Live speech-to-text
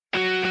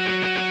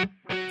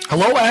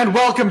Hello and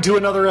welcome to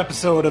another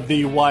episode of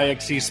the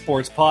YXC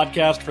Sports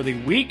Podcast for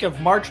the week of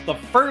March the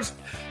 1st.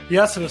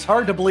 Yes, it is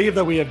hard to believe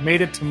that we have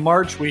made it to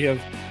March. We have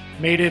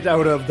made it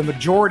out of the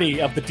majority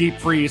of the deep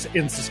freeze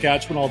in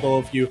Saskatchewan, although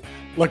if you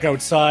look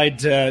outside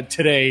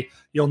today,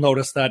 you'll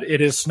notice that it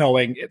is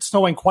snowing. It's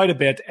snowing quite a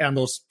bit, and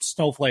those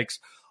snowflakes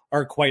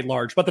are quite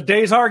large. But the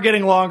days are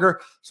getting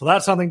longer, so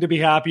that's something to be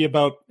happy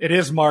about. It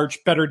is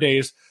March. Better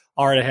days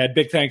are ahead.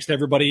 Big thanks to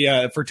everybody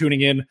for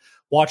tuning in,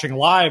 watching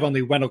live on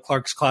the Wendell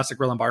Clark's Classic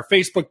Grill and Bar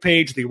Facebook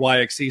page, the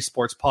YXC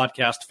Sports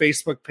Podcast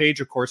Facebook page.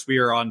 Of course, we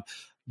are on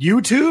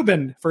YouTube,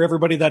 and for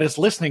everybody that is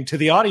listening to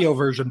the audio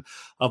version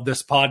of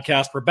this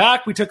podcast, we're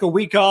back. We took a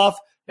week off.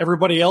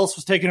 Everybody else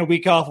was taking a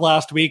week off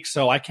last week,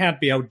 so I can't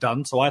be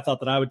outdone. So I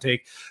thought that I would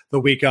take the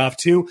week off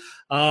too.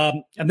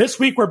 And this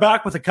week we're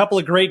back with a couple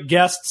of great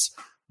guests,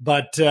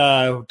 but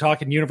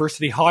talking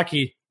university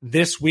hockey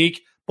this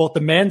week. Both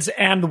the men's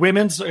and the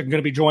women's are going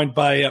to be joined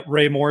by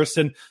Ray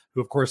Morrison,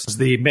 who, of course, is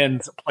the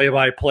men's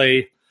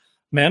play-by-play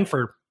man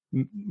for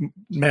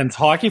men's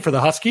hockey for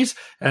the Huskies,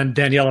 and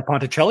Daniela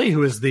Ponticelli,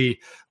 who is the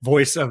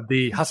voice of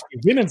the Husky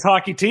women's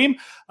hockey team.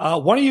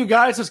 One of you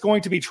guys is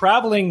going to be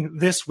traveling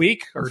this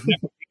week, or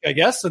next week, I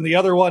guess, and the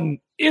other one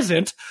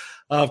isn't.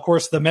 Of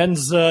course, the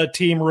men's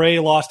team, Ray,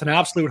 lost an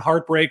absolute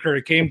heartbreaker.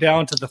 It came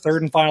down to the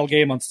third and final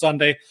game on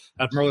Sunday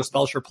at Merlis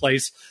Belcher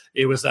Place.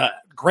 It was a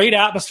great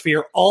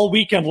atmosphere all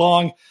weekend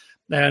long,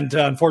 and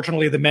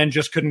unfortunately, the men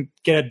just couldn't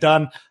get it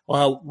done.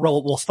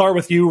 We'll start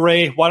with you,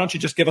 Ray. Why don't you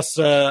just give us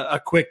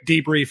a quick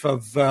debrief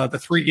of the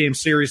three-game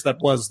series that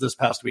was this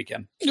past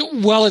weekend?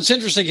 Well, it's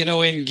interesting.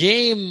 In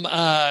game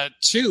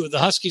 2, the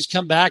Huskies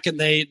come back and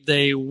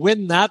they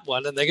win that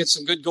one, and they get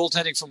some good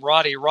goaltending from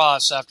Roddy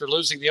Ross after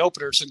losing the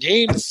opener. So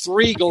game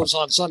 3 goes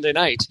on Sunday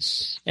night,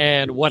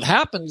 and what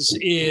happens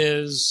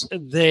is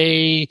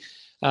they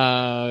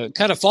kind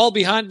of fall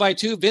behind by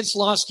 2. Vince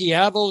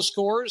Loschiavo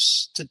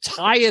scores to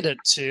tie it at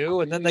 2,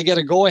 and then they get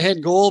a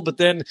go-ahead goal, but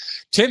then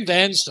Tim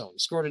Vanstone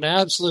scored an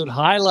absolute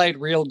highlight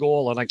reel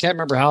goal, and I can't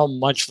remember how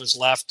much was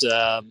left,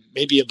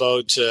 maybe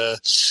about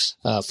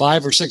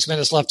 5 or 6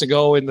 minutes left to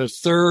go in the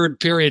third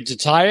period to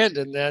tie it,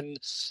 and then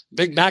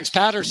big Max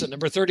Patterson,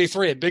 number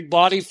 33, a big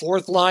body,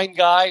 fourth-line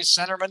guy,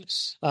 centerman,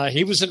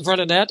 he was in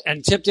front of net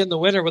and tipped in the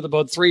winner with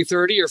about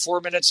 3:30 or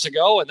 4 minutes to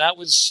go, and that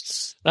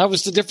was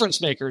the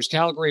difference makers.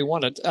 Calgary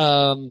won it.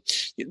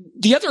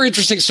 The other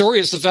interesting story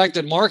is the fact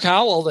that Mark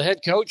Howell, the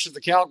head coach of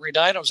the Calgary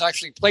Dinos,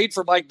 actually played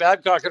for Mike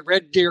Babcock at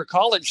Red Deer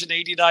College in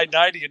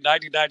 89-90 and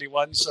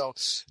 90-91. So,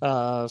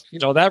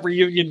 that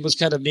reunion was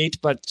kind of neat.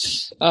 But,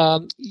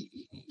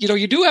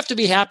 you do have to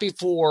be happy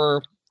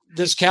for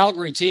this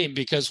Calgary team,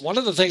 because one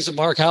of the things that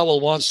Mark Howell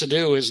wants to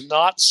do is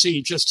not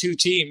see just two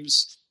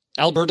teams,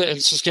 Alberta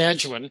and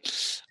Saskatchewan,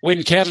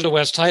 win Canada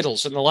West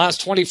titles. In the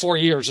last 24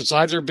 years, it's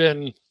either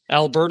been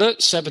Alberta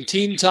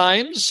 17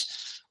 times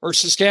or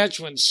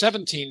Saskatchewan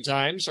 17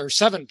 times, or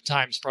 7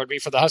 times, for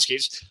the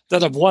Huskies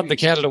that have won the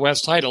Canada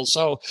West title.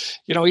 So,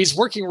 he's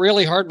working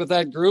really hard with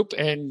that group.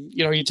 And,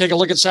 you take a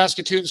look at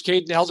Saskatoon's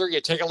Caden Elder,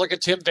 you take a look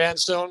at Tim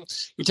Vanstone,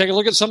 you take a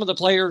look at some of the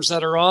players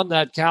that are on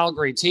that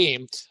Calgary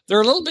team. They're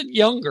a little bit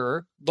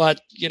younger,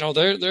 but,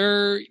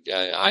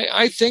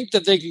 I think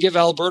that they can give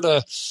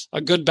Alberta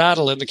a good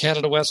battle in the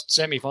Canada West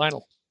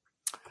semifinal.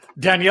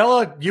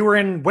 Daniela, you were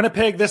in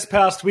Winnipeg this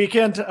past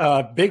weekend.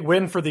 Big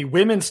win for the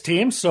women's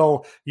team.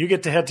 So you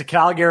get to head to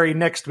Calgary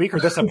next week,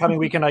 or this upcoming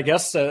weekend, I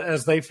guess,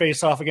 as they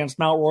face off against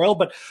Mount Royal.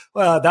 But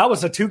that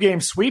was a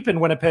 2-game sweep in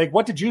Winnipeg.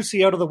 What did you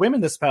see out of the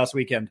women this past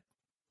weekend?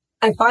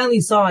 I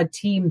finally saw a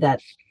team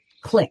that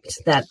clicked,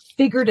 that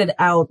figured it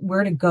out,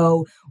 where to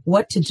go,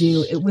 what to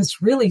do. It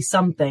was really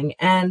something.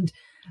 And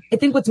I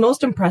think what's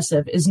most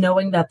impressive is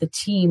knowing that the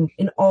team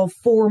in all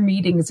 4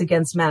 meetings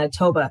against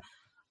Manitoba,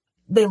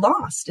 they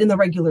lost in the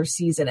regular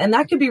season. And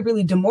that could be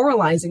really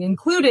demoralizing,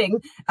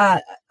 including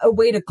a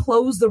way to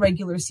close the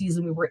regular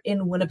season. We were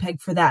in Winnipeg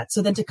for that.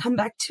 So then to come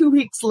back 2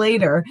 weeks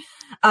later,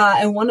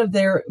 and one of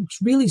their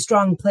really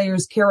strong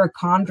players, Kara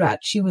Kondrat,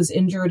 she was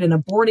injured in a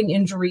boarding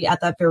injury at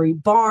that very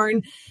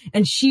barn.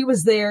 And she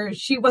was there.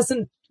 She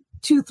wasn't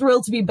too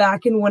thrilled to be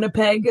back in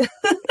Winnipeg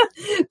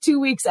 2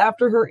 weeks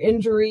after her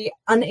injury,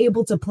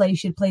 unable to play.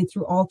 She'd played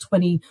through all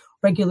 20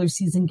 regular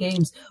season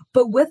games.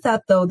 But with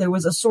that, though, there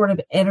was a sort of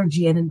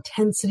energy and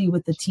intensity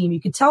with the team. You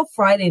could tell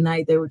Friday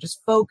night they were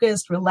just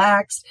focused,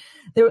 relaxed.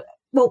 They were,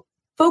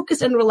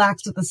 focused and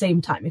relaxed at the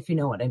same time, if you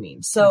know what I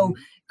mean. So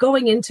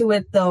going into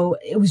it, though,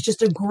 it was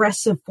just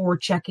aggressive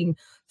forechecking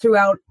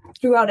throughout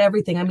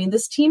everything. I mean,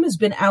 this team has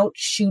been out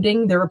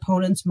shooting their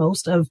opponents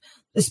most of,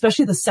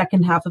 especially the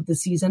second half of the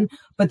season.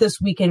 But this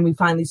weekend, we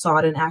finally saw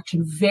it in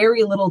action.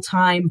 Very little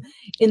time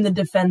in the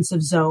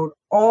defensive zone,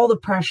 all the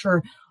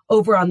pressure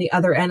over on the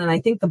other end. And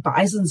I think the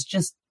Bisons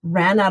just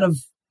ran out of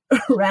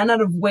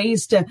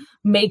ways to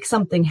make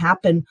something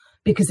happen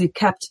because they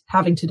kept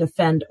having to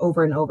defend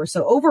over and over.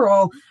 So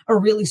overall, a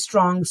really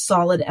strong,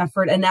 solid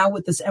effort. And now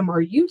with this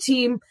MRU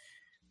team,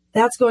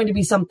 that's going to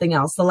be something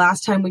else. The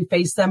last time we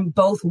faced them,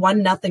 both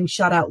 1-0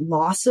 shutout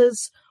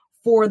losses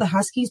for the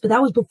Huskies, but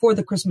that was before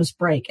the Christmas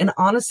break. And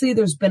honestly,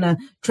 there's been a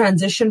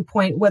transition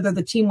point, whether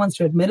the team wants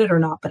to admit it or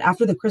not. But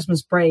after the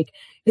Christmas break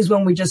is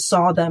when we just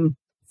saw them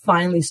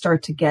finally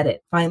start to get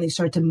it, finally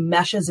start to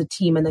mesh as a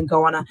team and then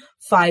go on a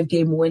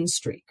 5-game win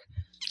streak.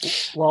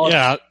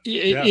 Well,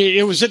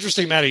 it was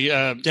interesting, Matty.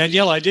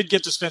 Danielle, I did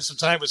get to spend some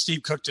time with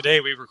Steve Cook today.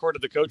 We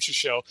recorded the coaches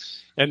show.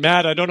 And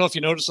Matt, I don't know if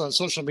you noticed on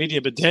social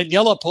media, but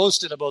Daniela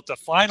posted about the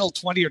final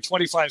 20 or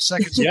 25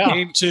 seconds of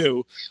Game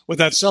 2 with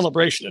that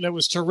celebration, and it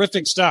was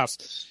terrific stuff.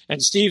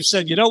 And Steve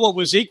said, you know what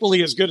was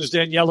equally as good as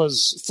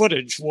Daniela's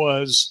footage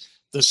was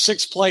the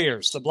 6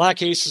 players, the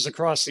Black Aces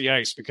across the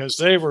ice, because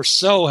they were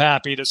so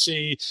happy to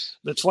see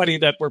the 20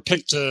 that were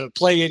picked to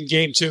play in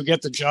Game 2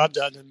 get the job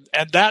done.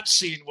 And that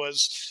scene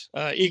was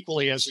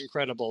equally as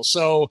incredible.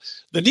 So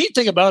the neat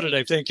thing about it,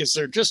 I think, is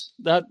they're just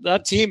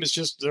that team is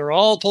just they're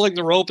all pulling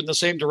the rope in the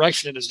same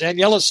direction. And as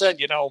Daniela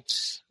said, you know,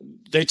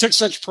 they took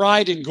such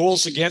pride in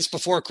goals against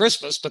before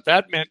Christmas, but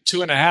that meant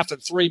 2.5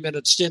 and 3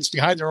 minute stints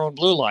behind their own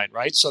blue line,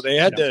 right? So they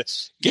had to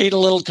gain a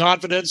little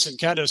confidence and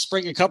kind of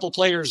spring a couple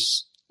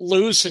players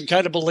loose and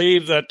kind of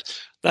believe that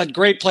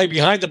great play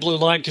behind the blue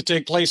line could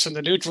take place in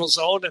the neutral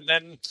zone and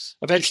then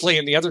eventually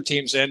in the other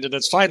team's end. And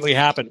it's finally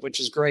happened, which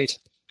is great.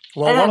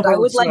 Well, and I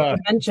would like to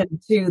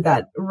mention, too,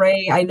 that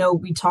Ray, I know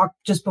we talked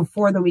just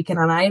before the weekend,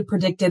 and I had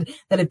predicted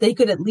that if they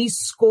could at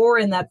least score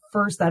in that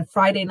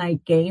Friday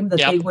night game,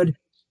 that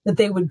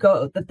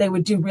they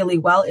would do really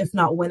well, if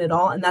not win it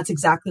all. And that's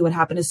exactly what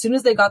happened. As soon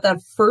as they got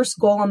that first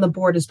goal on the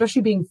board,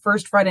 especially being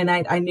first Friday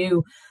night, I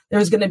knew there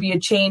was going to be a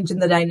change in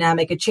the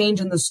dynamic, a change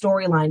in the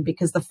storyline,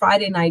 because the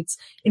Friday nights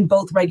in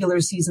both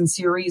regular season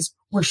series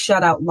were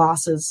shutout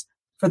losses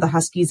for the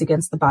Huskies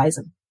against the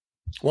Bison.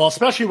 Well,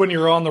 especially when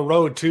you're on the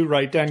road too,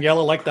 right,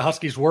 Daniela, like the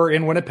Huskies were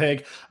in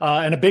Winnipeg.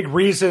 And a big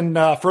reason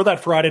for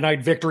that Friday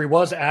night victory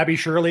was Abby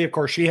Shirley. Of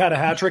course, she had a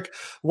hat trick.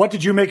 What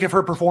did you make of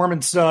her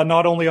performance,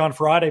 not only on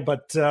Friday,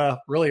 but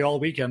really all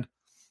weekend?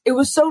 It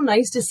was so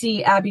nice to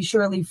see Abby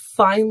Shirley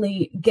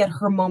finally get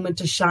her moment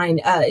to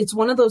shine. It's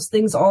one of those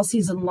things all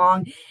season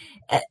long.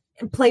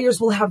 Players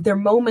will have their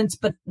moments,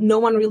 but no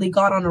one really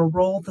got on a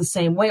roll the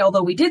same way.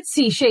 Although we did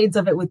see shades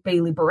of it with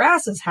Bailey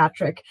Barassa's hat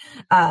trick,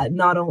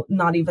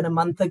 not even a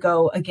month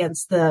ago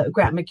against the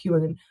Grant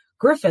McEwen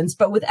Griffins.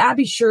 But with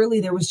Abby Shirley,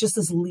 there was just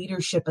this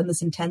leadership and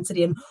this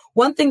intensity. And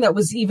one thing that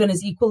was even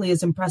as equally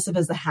as impressive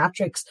as the hat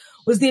tricks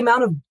was the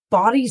amount of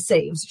body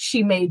saves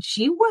she made.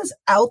 She was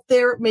out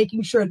there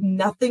making sure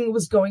nothing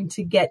was going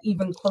to get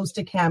even close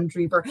to Cam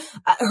Drever.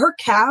 Her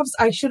calves,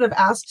 I should have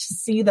asked to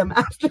see them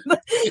after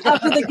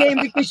the game,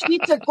 because she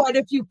took quite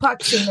a few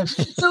pucks in them.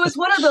 So it's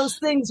one of those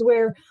things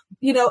where,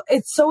 you know,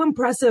 it's so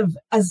impressive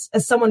as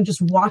someone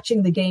just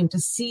watching the game to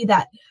see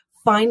that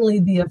finally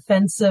the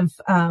offensive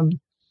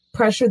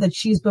pressure that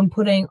she's been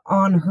putting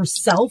on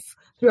herself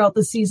throughout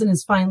the season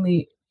is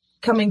finally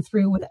coming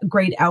through with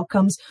great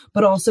outcomes,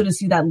 but also to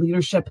see that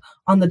leadership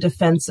on the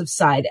defensive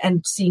side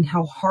and seeing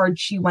how hard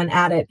she went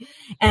at it.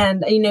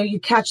 And, you know, you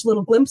catch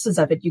little glimpses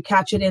of it. You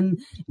catch it in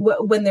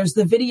when there's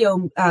the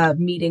video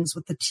meetings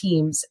with the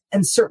teams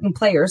and certain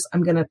players.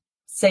 I'm going to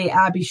say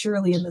Abby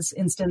Shirley in this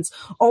instance,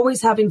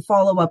 always having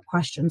follow-up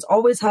questions,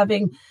 always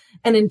having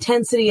an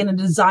intensity and a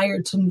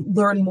desire to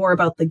learn more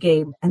about the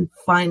game. And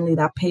finally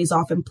that pays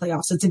off in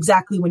playoffs. It's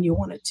exactly when you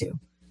want it to.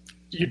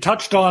 You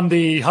touched on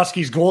the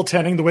Huskies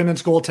goaltending, the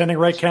women's goaltending,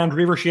 right? Cam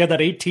Drever, she had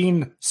that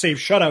 18-save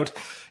shutout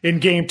in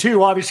Game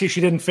 2. Obviously, she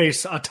didn't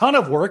face a ton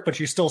of work, but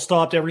she still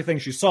stopped everything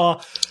she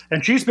saw.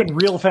 And she's been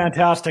real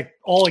fantastic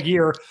all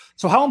year.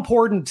 So how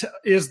important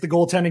is the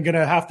goaltending going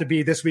to have to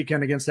be this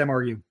weekend against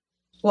MRU?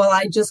 Well,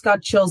 I just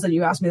got chills that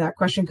you asked me that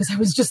question, because I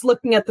was just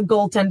looking at the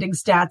goaltending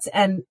stats,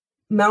 and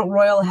Mount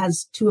Royal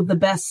has two of the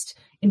best,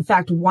 in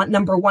fact,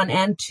 number 1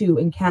 and 2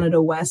 in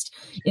Canada West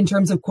in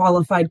terms of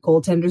qualified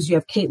goaltenders. You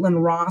have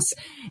Caitlin Ross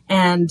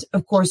and,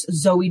 of course,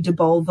 Zoe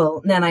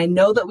DeBoville. And I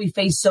know that we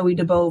faced Zoe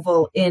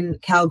DeBoville in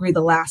Calgary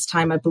the last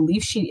time. I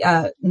believe she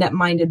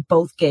net-minded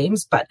both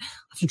games, but I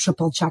have to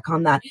triple check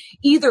on that.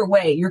 Either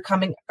way, you're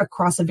coming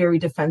across a very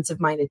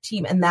defensive-minded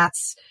team, and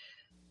that's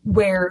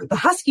where the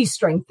Huskies'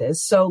 strength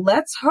is. So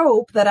let's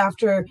hope that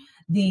after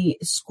the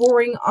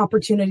scoring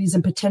opportunities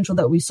and potential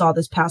that we saw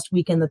this past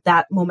weekend,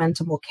 that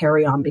momentum will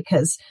carry on,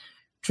 because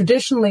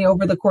traditionally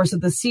over the course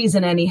of the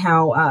season,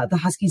 anyhow, the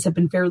Huskies have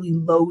been fairly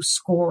low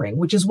scoring,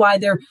 which is why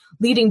their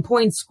leading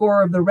point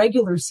scorer of the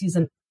regular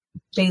season,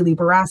 Bailey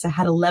Barassa,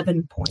 had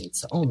 11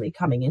 points only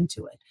coming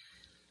into it.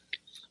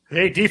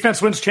 Hey,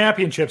 defense wins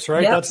championships,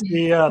 right? Yep.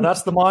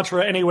 That's the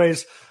mantra.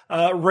 Anyways,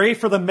 Ray,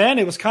 for the men,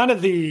 it was kind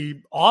of the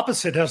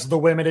opposite as the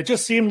women. It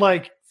just seemed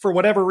like, for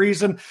whatever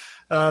reason,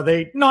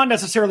 they not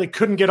necessarily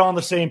couldn't get on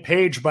the same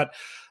page, but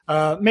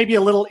maybe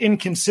a little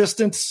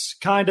inconsistent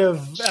kind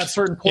of at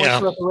certain points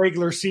throughout the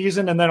regular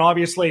season. And then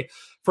obviously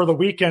for the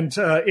weekend,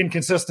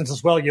 inconsistent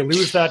as well. You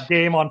lose that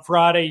game on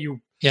Friday. You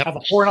have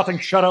a 4-0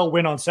 shutout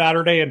win on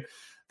Saturday, and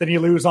then you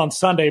lose on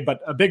Sunday.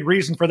 But a big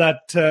reason for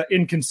that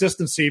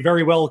inconsistency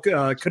very well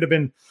could have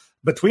been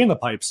between the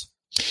pipes.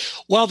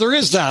 Well, there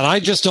is that. I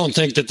just don't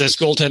think that this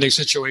goaltending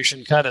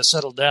situation kind of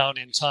settled down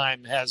in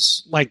time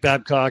as Mike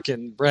Babcock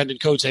and Brandon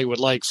Cote would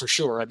like, for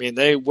sure. I mean,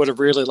 they would have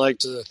really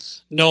liked to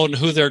known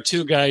who their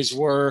two guys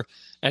were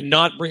and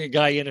not bring a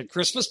guy in at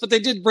Christmas, but they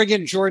did bring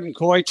in Jordan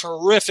Coy,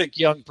 terrific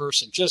young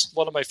person, just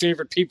one of my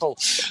favorite people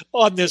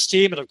on this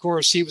team. And, of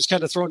course, he was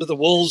kind of thrown to the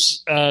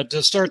wolves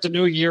to start the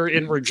new year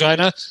in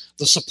Regina.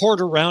 The support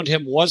around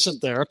him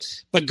wasn't there.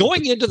 But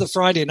going into the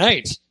Friday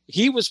night,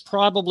 he was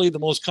probably the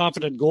most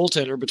confident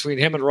goaltender between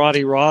him and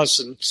Roddy Ross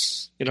and,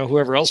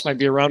 whoever else might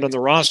be around on the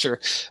roster.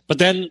 But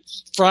then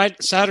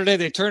Saturday,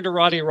 they turn to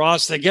Roddy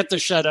Ross. They get the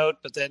shutout.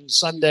 But then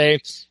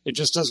Sunday, it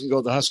just doesn't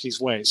go the Huskies'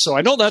 way. So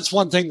I know that's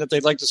one thing that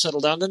they'd like to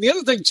settle down. And the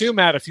other thing, too,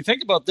 Matt, if you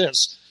think about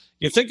this,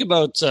 you think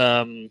about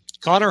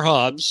Connor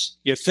Hobbs,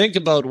 you think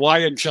about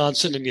Wyatt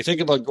Johnson, and you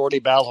think about Gordie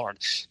Ballhorn.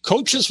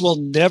 Coaches will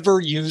never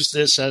use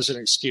this as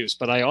an excuse.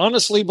 But I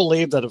honestly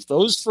believe that if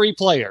those three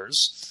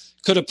players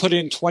could have put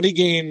in 20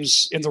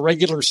 games in the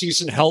regular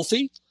season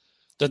healthy,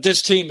 that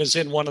this team is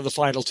in one of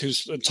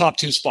the top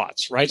two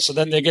spots, right? So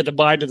then they get to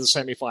bye to the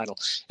semifinal.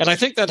 And I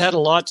think that had a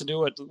lot to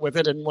do with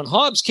it. And when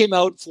Hobbs came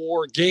out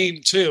for game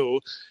 2,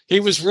 he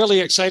was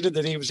really excited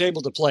that he was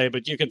able to play,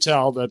 but you could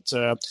tell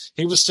that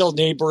he was still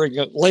laboring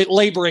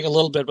a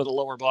little bit with a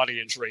lower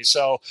body injury.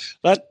 So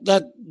that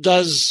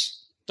does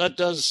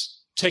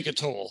take a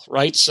toll,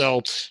 right?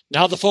 So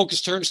now the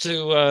focus turns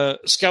to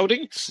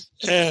scouting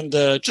and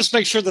just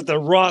make sure that the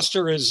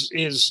roster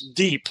is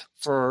deep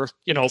for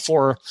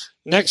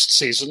next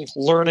season,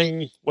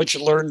 learning what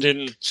you learned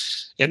in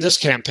this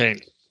campaign.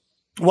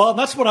 Well,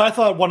 that's what I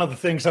thought. One of the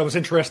things that was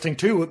interesting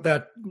too,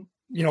 that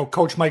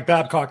Coach Mike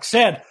Babcock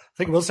said, I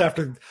think it was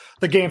after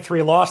the Game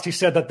 3 loss, he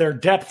said that their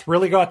depth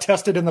really got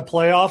tested in the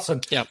playoffs,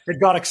 and it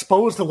got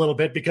exposed a little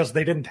bit because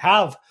they didn't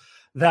have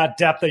that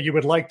depth that you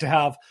would like to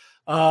have.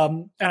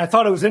 And I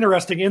thought it was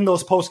interesting in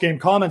those post-game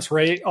comments,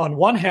 Ray. On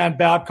one hand,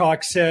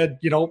 Babcock said,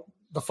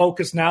 the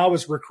focus now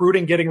is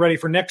recruiting, getting ready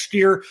for next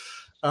year.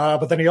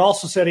 But then he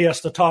also said he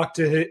has to talk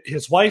to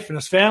his wife and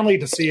his family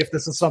to see if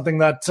this is something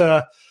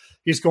that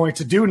he's going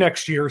to do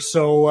next year.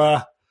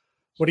 So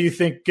what do you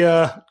think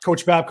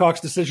Coach Babcock's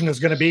decision is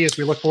going to be as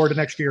we look forward to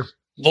next year?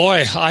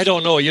 Boy, I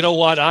don't know. You know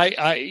what? I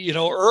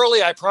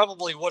early I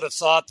probably would have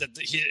thought that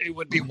it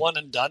would be one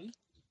and done.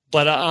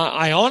 But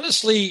I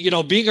honestly,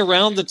 being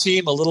around the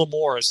team a little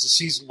more as the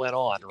season went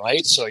on,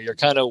 right? So you're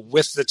kind of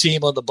with the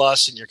team on the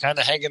bus and you're kind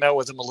of hanging out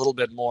with them a little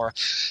bit more.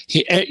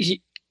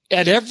 He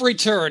at every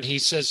turn, he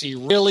says he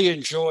really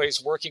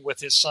enjoys working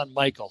with his son,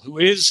 Michael, who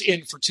is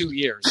in for 2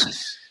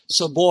 years.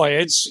 So, boy,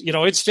 it's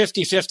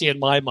 50-50 in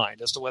my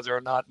mind as to whether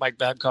or not Mike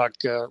Babcock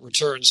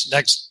returns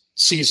next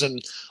season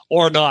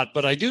or not.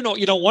 But I do know,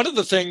 one of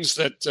the things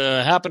that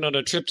happened on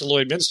a trip to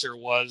Lloydminster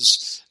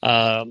was,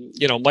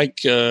 Mike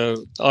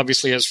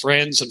obviously has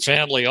friends and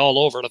family all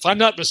over. And if I'm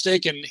not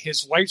mistaken,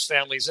 his wife's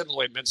family's in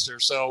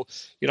Lloydminster. So,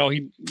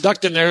 he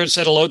ducked in there and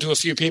said hello to a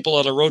few people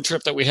on a road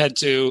trip that we had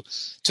to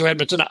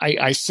Edmonton.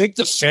 I think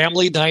the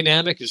family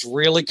dynamic is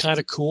really kind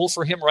of cool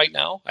for him right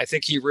now. I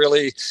think he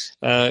really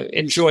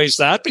enjoys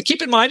that. But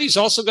keep in mind, he's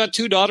also got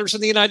 2 daughters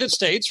in the United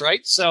States,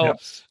 right? So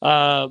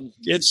I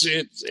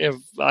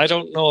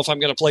don't know if I'm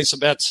going to place a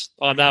bet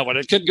on that one.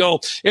 It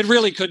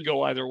really could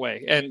go either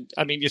way. And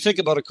I mean, you think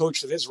about a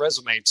coach with his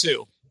resume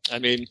too. I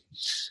mean,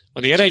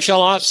 when the NHL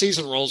off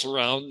season rolls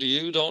around,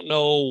 you don't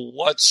know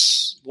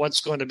what's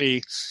going to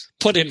be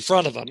put in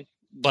front of him.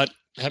 But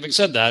having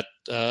said that,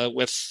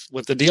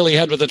 with the deal he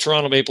had with the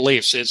Toronto Maple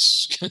Leafs,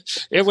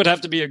 it would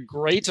have to be a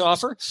great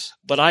offer.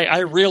 But I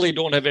really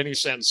don't have any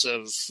sense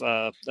of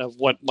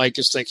what Mike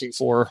is thinking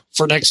for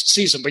next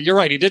season. But you're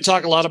right; he did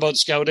talk a lot about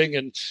scouting,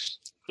 and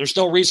there's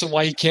no reason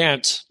why he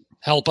can't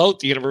help out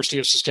the University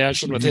of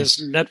Saskatchewan with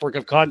his network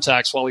of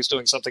contacts while he's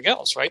doing something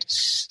else, right?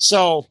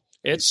 So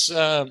it's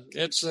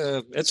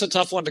a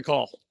tough one to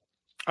call.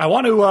 I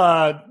want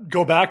to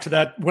go back to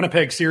that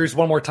Winnipeg series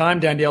one more time,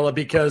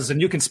 Daniela,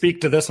 and you can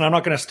speak to this, and I'm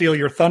not going to steal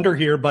your thunder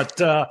here, but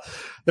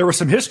there was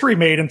some history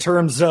made in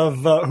terms of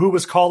who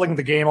was calling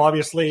the game,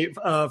 obviously,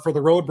 for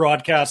the road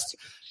broadcasts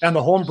and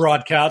the home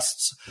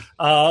broadcasts.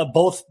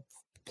 Both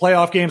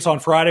playoff games on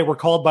Friday were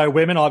called by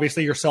women,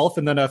 obviously yourself,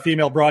 and then a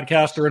female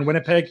broadcaster in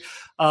Winnipeg.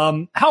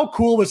 How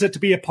cool was it to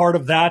be a part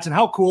of that, and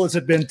how cool has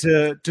it been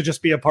to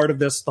just be a part of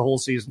this the whole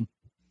season?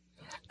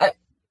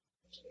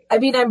 I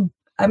mean,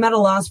 I'm at a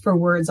loss for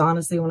words,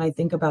 honestly, when I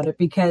think about it,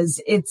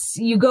 because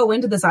you go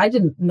into this. I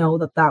didn't know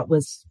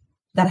that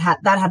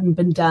hadn't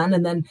been done.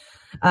 And then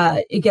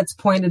it gets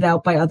pointed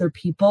out by other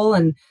people,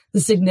 and the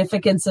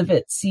significance of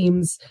it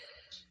seems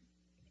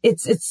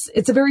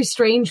it's a very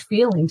strange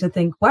feeling to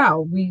think,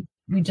 wow, we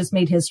just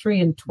made history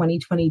in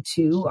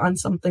 2022 on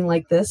something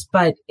like this,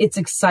 but it's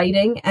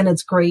exciting and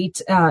it's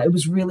great. It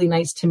was really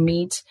nice to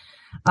meet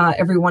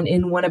everyone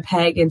in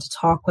Winnipeg and to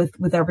talk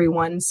with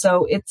everyone.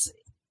 So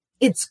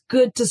it's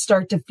good to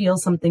start to feel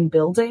something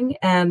building.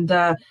 And,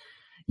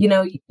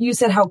 you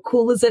said, how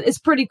cool is it? It's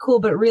pretty cool,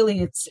 but really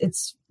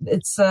it's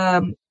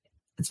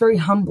it's very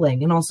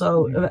humbling and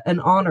also an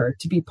honor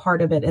to be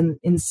part of it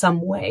in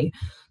some way.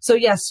 So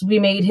yes, we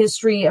made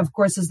history, of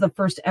course, as the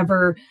first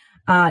ever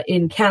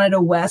in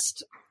Canada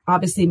West,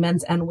 obviously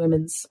men's and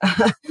women's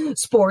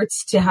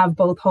sports, to have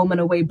both home and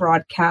away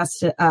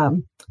broadcasts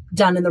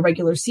done in the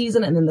regular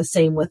season, and then the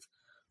same with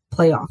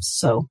playoffs.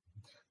 So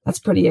that's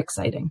pretty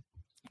exciting.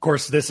 Of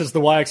course, this is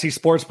the YXC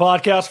Sports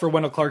Podcast for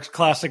Wendell Clark's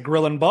Classic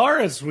Grill and Bar,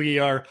 as we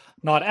are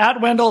not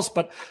at Wendell's,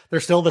 but they're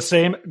still the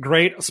same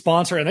great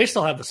sponsor, and they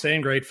still have the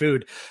same great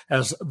food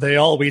as they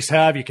always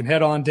have. You can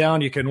head on down.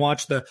 You can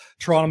watch the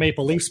Toronto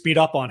Maple Leafs beat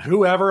up on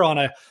whoever on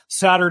a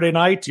Saturday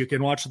night. You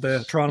can watch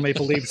the Toronto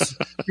Maple Leafs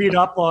beat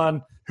up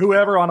on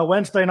whoever on a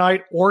Wednesday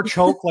night, or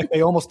choke like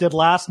they almost did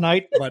last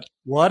night, but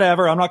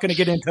whatever. I'm not going to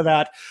get into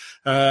that.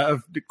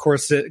 Of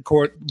course,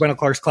 Wendell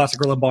Clark's Classic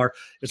Grill and Bar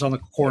is on the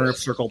corner of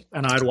Circle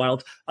and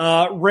Idlewild.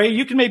 Ray,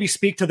 you can maybe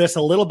speak to this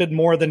a little bit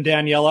more than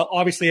Daniela.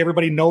 Obviously,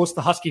 everybody knows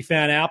the Husky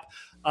Fan app.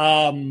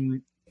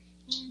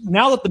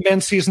 Now that the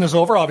men's season is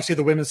over, obviously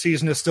the women's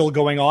season is still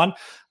going on.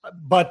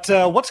 But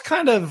what's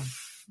kind of,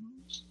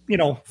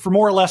 for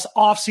more or less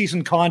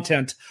off-season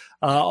content,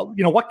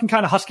 what can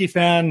kind of Husky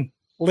Fan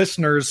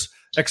listeners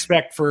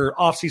expect for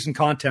off-season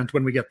content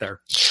when we get there?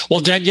 Well,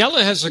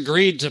 Daniela has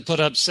agreed to put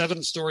up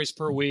 7 stories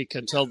per week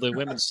until the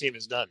women's team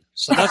is done.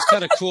 So that's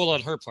kind of cool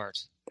on her part.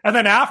 And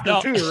then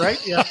after too,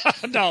 right? Yeah.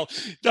 No.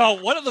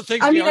 One of the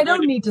things I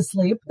don't need to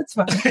sleep. It's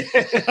fine.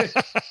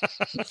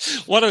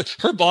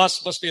 Her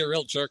boss must be a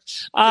real jerk.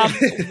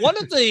 One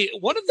of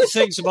the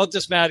things about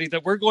this, Maddie,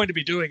 that we're going to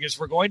be doing is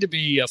we're going to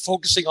be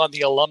focusing on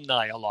the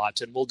alumni a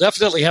lot, and we'll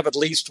definitely have at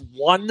least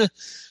one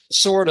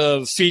sort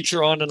of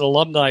feature on an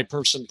alumni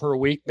person per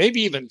week,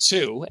 maybe even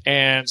 2.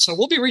 And so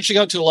we'll be reaching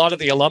out to a lot of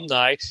the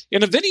alumni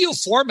in a video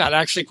format,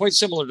 actually quite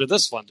similar to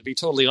this one, to be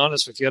totally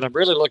honest with you. And I'm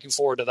really looking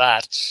forward to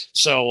that.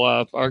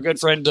 So our good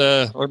friend,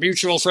 our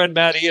mutual friend,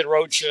 Matt Ian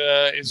Roach,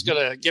 is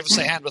going to give us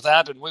a hand with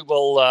that. And we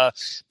will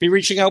be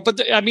reaching out. But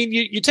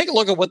you take a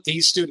look at what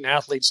these student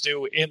athletes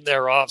do in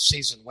their off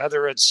season,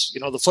 whether it's,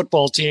 the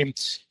football team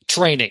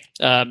training.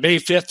 May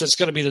 5th, it's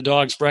going to be the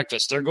Dogs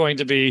Breakfast. They're going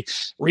to be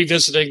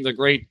revisiting the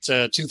great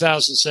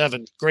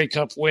 2007 Grey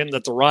Cup win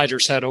that the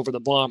Riders had over the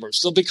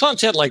Bombers. There'll be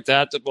content like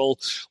that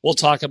we'll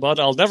talk about.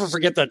 I'll never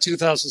forget that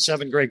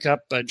 2007 Grey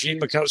Cup. Gene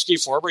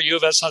Mikowski, former U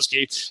of S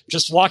Husky,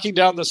 just walking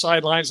down the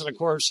sidelines, and of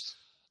course,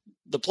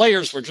 the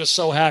players were just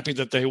so happy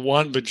that they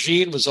won, but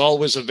Gene was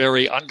always a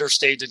very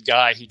understated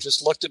guy. He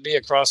just looked at me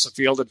across the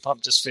field and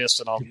pumped his fist,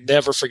 and I'll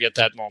never forget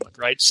that moment,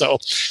 right? So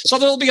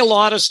there'll be a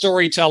lot of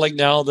storytelling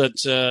now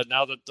that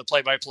the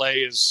play-by-play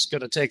is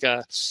going to take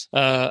a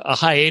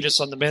hiatus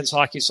on the men's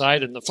hockey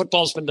side, and the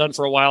football's been done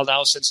for a while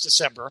now, since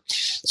December.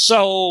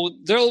 So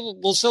there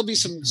will still be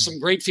some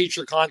great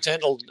feature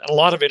content, a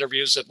lot of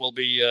interviews that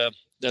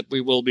we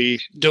will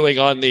be doing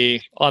on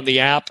the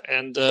app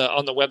and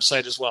on the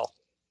website as well.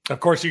 Of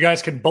course, you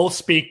guys can both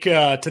speak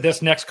to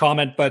this next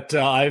comment, but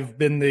I've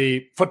been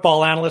the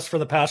football analyst for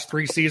the past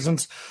 3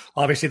 seasons.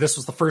 Obviously, this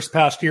was the first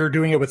past year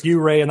doing it with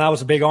you, Ray, and that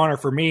was a big honor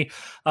for me.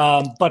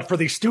 But for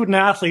the student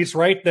athletes,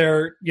 right,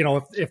 they're,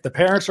 if the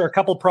parents are a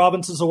couple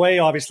provinces away,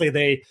 obviously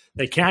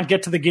they can't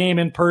get to the game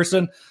in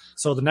person.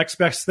 So the next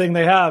best thing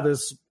they have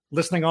is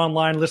listening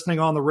online, listening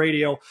on the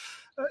radio.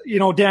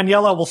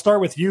 Daniela, we'll start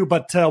with you,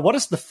 but what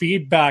has the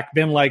feedback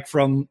been like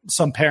from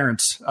some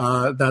parents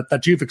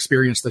that you've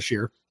experienced this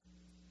year?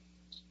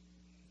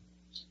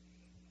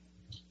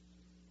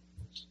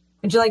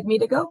 Would you like me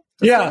to go?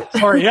 Yeah,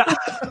 sorry, yeah.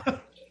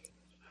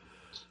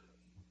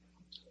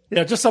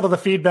 Yeah, just some of the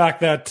feedback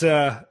that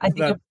I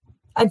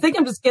think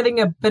I'm just getting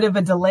a bit of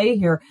a delay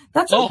here.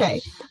 That's okay.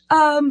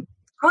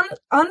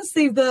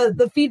 Honestly,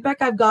 the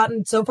feedback I've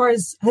gotten so far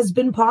has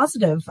been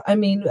positive. I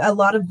mean, a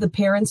lot of the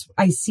parents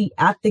I see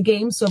at the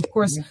game. So of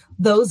course,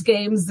 those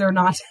games, they're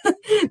not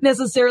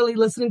necessarily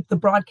listening to the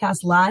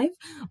broadcast live,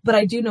 but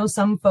I do know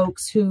some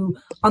folks who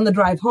on the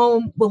drive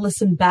home will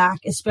listen back,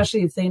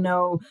 especially if they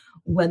know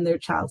when their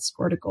child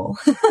scored a goal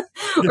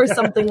or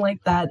something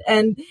like that.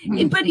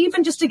 But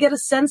even just to get a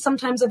sense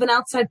sometimes of an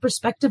outside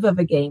perspective of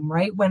a game,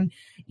 right? When,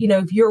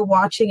 if you're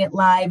watching it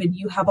live and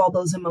you have all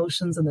those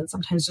emotions and then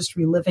sometimes just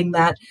reliving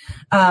that.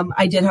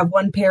 I did have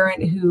one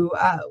parent who,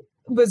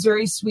 was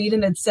very sweet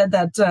and had said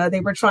that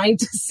they were trying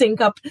to sync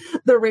up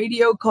the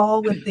radio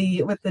call with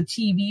the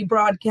TV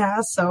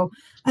broadcast. So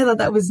I thought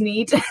that was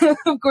neat.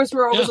 Of course,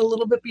 we're always a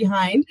little bit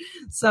behind.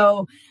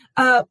 So,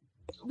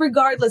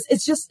 regardless,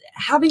 it's just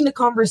having the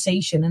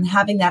conversation and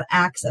having that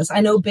access.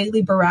 I know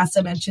Bailey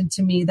Barassa mentioned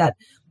to me that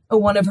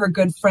one of her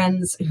good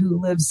friends who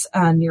lives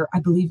near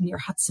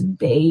Hudson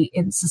Bay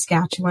in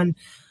Saskatchewan,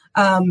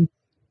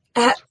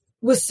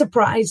 was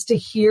surprised to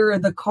hear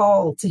the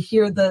call, to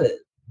hear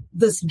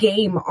this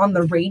game on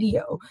the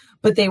radio,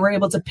 but they were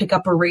able to pick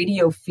up a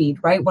radio feed,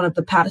 right? One of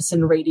the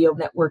Pattison radio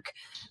network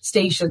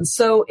stations.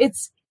 So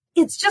it's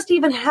just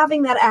even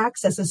having that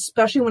access,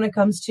 especially when it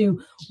comes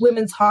to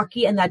women's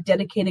hockey and that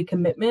dedicated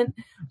commitment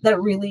that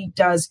really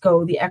does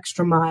go the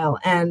extra mile.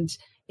 And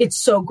it's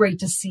so great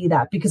to see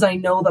that, because I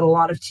know that a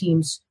lot of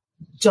teams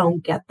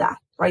don't get that,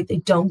 right? They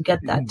don't get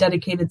that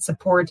dedicated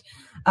support.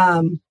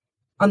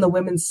 on the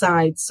women's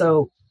side.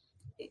 So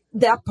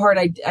that part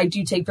I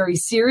do take very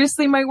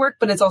seriously, my work,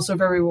 but it's also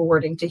very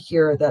rewarding to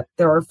hear that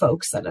there are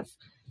folks that have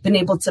been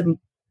able to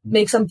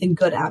make something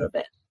good out of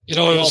it. It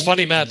was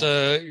funny, Matt.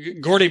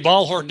 Gordy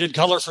Ballhorn did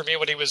color for me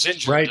when he was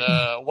injured.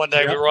 Right. One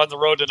night we were on the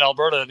road in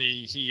Alberta, and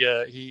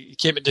he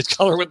came and did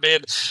color with me.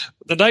 And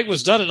the night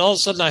was done, and all of a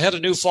sudden I had a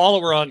new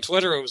follower on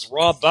Twitter. It was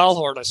Rob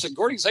Ballhorn. I said,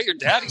 "Gordy, is that your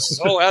dad?" He says,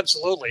 "Oh,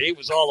 absolutely." He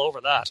was all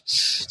over that.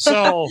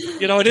 So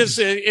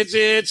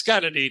it's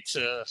kind of neat.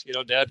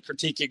 Dad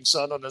critiquing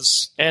son on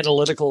his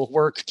analytical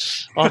work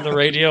on the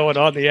radio and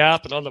on the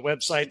app and on the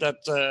website.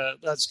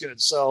 That's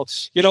good. So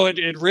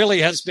it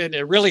really has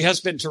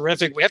been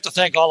terrific. We have to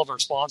thank all of our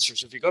sponsors.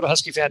 If you go to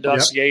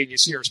huskyfan.ca and you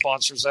see our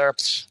sponsors there,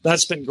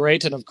 that's been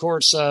great. And of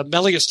course,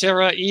 Melius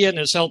Terra, Ian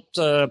has helped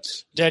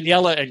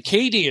Daniela and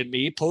Katie and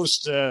me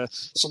post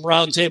some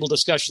roundtable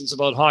discussions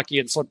about hockey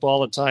and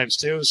football at times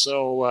too.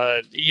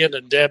 So Ian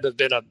and Deb have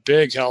been a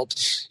big help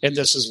in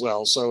this as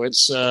well. So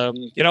it's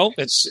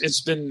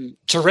been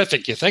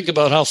terrific. You think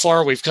about how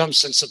far we've come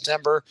since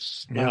September.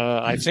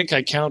 I think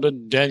I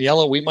counted,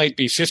 Daniela, we might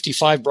be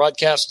 55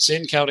 broadcasts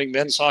in, counting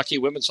men's hockey,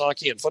 women's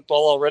hockey, and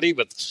football already,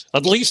 with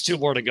at least 2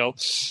 more to go.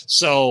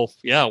 So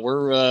yeah,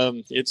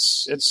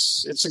 it's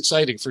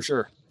exciting for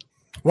sure.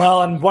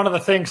 Well, and one of the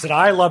things that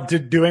I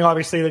loved doing,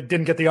 obviously, that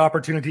didn't get the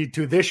opportunity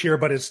to this year,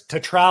 but is to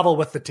travel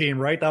with the team,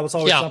 right? That was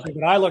always something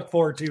that I looked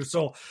forward to.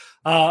 So,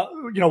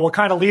 we'll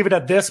kind of leave it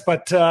at this,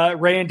 but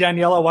Ray and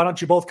Daniela, why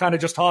don't you both kind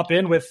of just hop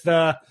in with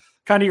kind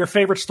of your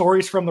favorite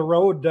stories from the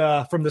road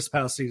from this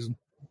past season?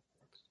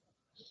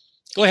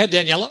 Go ahead,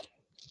 Daniela.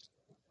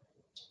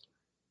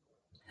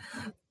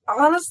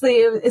 Honestly,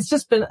 it's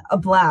just been a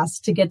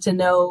blast to get to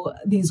know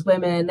these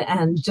women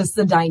and just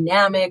the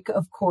dynamic,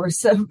 of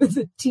course, of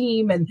the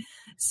team, and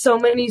so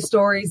many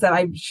stories that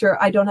I'm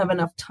sure I don't have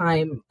enough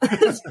time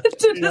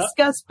to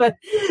discuss. But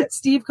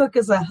Steve Cook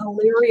is a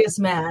hilarious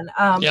man.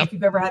 If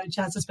you've ever had a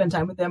chance to spend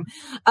time with him,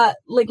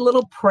 like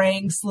little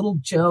pranks, little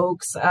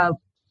jokes.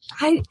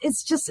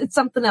 It's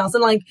something else.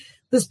 And like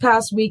this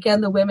past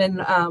weekend, the women,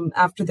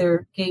 after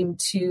their game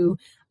 2,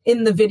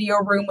 in the video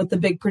room with the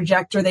big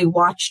projector, they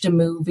watched a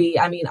movie.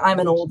 I mean, I'm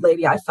an old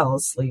lady. I fell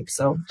asleep,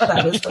 so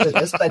that is what it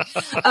is. But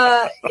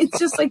it's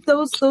just like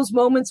those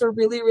moments are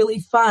really, really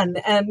fun.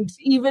 And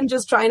even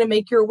just trying to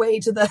make your way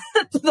to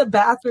the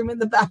bathroom in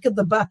the back of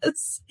the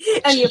bus,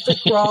 and you have to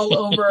crawl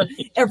over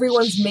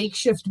everyone's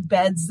makeshift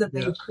beds that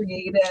they've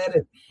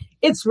created.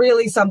 It's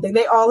really something.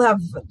 They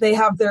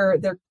have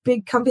their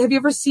big company. Have you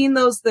ever seen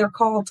those? They're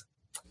called,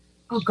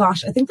 oh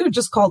gosh, I think they're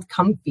just called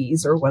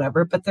comfies or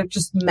whatever, but they're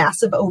just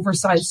massive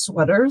oversized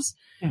sweaters.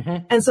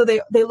 Mm-hmm. And so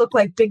they look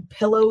like big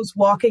pillows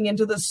walking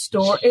into the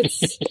store.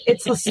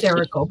 It's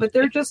hysterical, but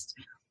they're just,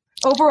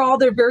 overall,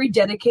 they're very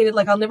dedicated.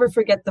 Like, I'll never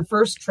forget the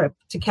first trip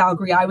to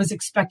Calgary. I was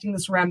expecting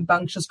this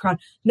rambunctious crowd.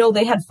 No,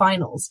 they had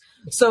finals.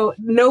 So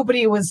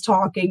nobody was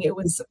talking. It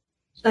was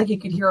like you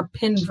could hear a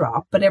pin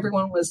drop, but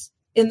everyone was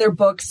in their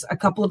books. A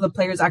couple of the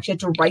players actually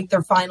had to write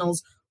their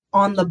finals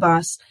on the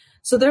bus.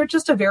 So they're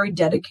just a very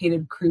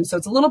dedicated crew. So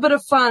it's a little bit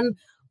of fun,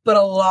 but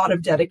a lot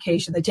of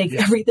dedication. They take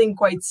everything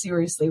quite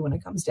seriously when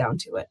it comes down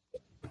to it.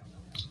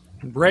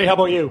 Ray, how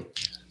about you?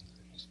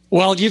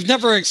 Well, you've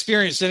never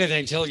experienced anything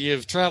until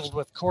you've traveled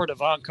with Cord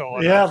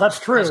Ivanko. Yeah, that's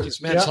true.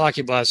 Huskies men's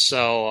hockey bus.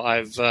 So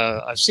I've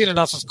seen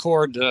enough of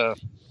Cord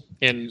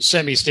in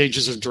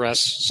semi-stages of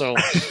dress. So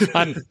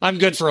I'm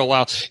good for a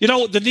while.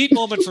 The neat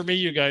moment for me,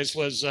 you guys,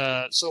 was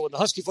so when the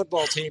Husky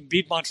football team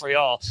beat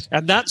Montreal,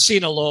 and that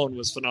scene alone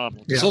was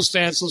phenomenal. Because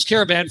those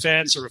Caravan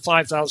fans, there were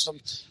 5,000 of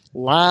them,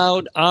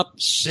 loud, up,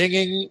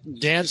 singing,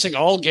 dancing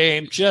all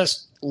game,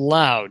 just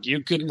loud.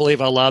 You couldn't believe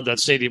how loud that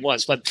stadium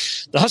was. But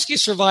the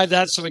Huskies survived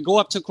that, so we go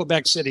up to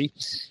Quebec City.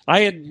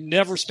 I had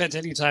never spent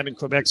any time in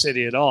Quebec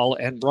City at all,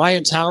 and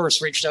Brian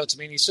Towers reached out to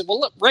me and he said,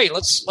 "Well, look, Ray,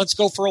 let's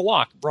go for a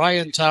walk."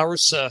 Brian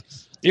Towers,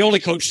 the only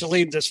coach to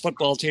lead this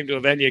football team to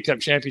a Vanier Cup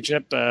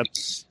championship,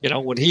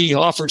 when he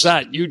offers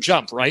that, you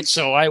jump, right?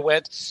 So I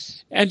went,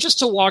 and just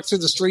to walk through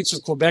the streets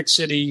of Quebec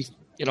City,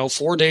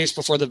 4 days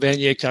before the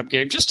Vanier Cup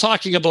game, just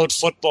talking about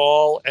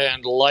football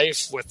and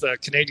life with the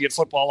Canadian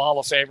Football Hall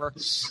of Famer.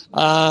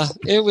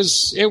 It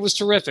was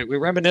terrific. We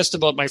reminisced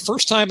about my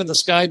first time in the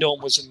Sky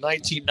Dome was in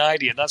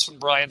 1990, and that's when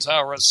Brian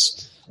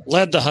Towers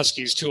led the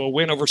Huskies to a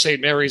win over St.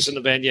 Mary's in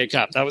the Vanier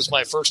Cup. That was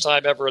my first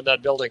time ever in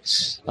that building.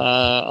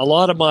 A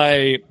lot of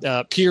my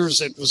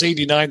peers, it was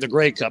 89, the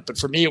Grey Cup, but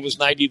for me it was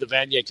 90, the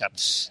Vanier Cup.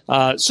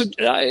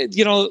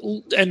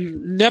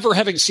 And never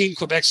having seen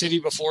Quebec City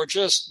before,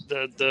 just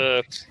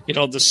the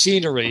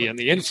scenery and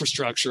the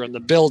infrastructure and the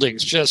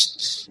buildings,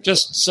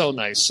 just so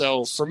nice.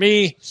 So for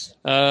me,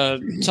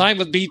 time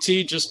with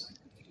BT, just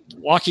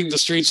walking the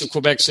streets of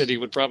Quebec City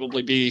would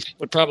probably be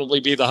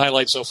the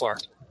highlight so far.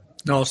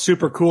 No,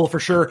 super cool for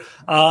sure.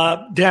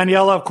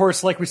 Daniela, of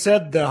course, like we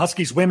said, the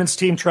Huskies women's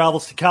team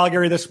travels to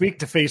Calgary this week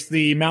to face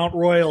the Mount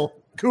Royal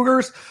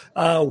Cougars.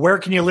 Where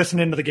can you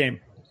listen into the game?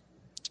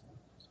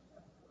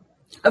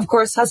 Of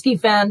course,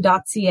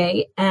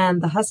 huskyfan.ca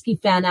and the Husky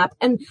Fan app.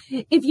 And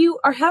if you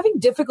are having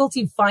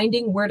difficulty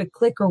finding where to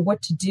click or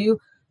what to do,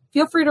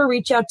 feel free to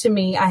reach out to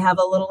me. I have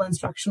a little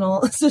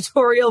instructional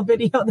tutorial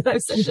video that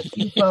I've sent a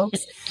few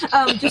folks,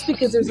 just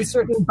because there's a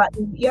certain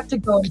button. You have to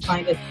go and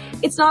find it.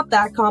 It's not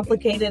that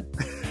complicated.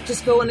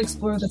 Just go and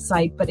explore the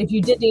site. But if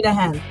you did need a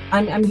hand,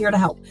 I'm here to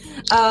help.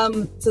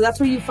 So that's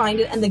where you find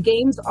it. And the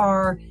games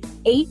are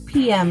 8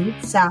 p.m.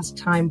 Sask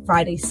time,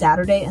 Friday,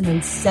 Saturday, and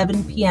then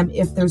 7 p.m.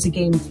 if there's a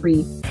Game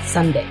 3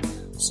 Sunday.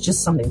 It's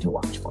just something to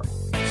watch for.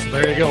 So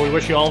there you go. We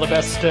wish you all the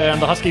best,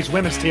 and the Huskies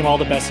women's team all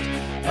the best.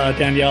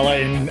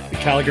 Daniela in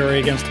Calgary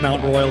against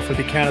Mount Royal for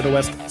the Canada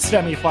West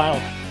semifinal.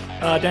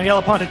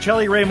 Daniela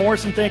Ponticelli, Ray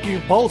Morrison, thank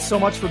you both so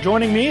much for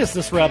joining me as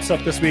this wraps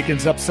up this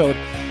weekend's episode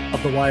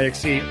of the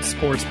YXC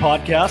Sports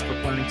Podcast.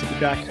 We're planning to be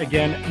back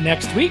again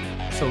next week.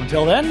 So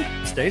until then,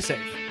 stay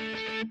safe.